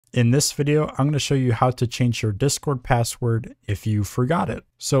In this video, I'm going to show you how to change your Discord password if you forgot it.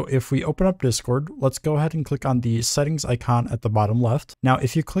 So if we open up Discord, let's go ahead and click on the settings icon at the bottom left. Now,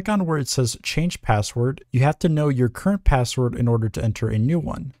 if you click on where it says change password, you have to know your current password in order to enter a new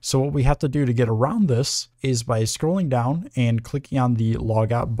one. So what we have to do to get around this is by scrolling down and clicking on the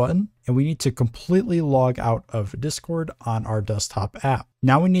log out button. And we need to completely log out of Discord on our desktop app.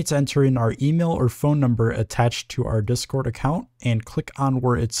 Now we need to enter in our email or phone number attached to our Discord account and click on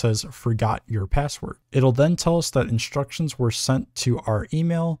where it says forgot your password. It'll then tell us that instructions were sent to our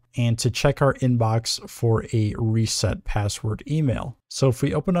email and to check our inbox for a reset password email. So if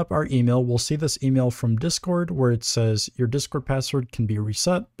we open up our email, we'll see this email from Discord where it says your Discord password can be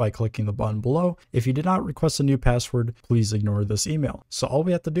reset by clicking the button below. If you did not request a new password, please ignore this email. So all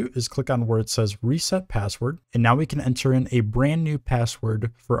we have to do is click on where it says reset password, and now we can enter in a brand new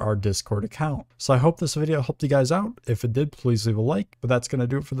password for our Discord account. So I hope this video helped you guys out. If it did, please leave a like, but that's going to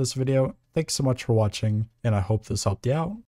do it for this video. Thanks so much for watching, and I hope this helped you out.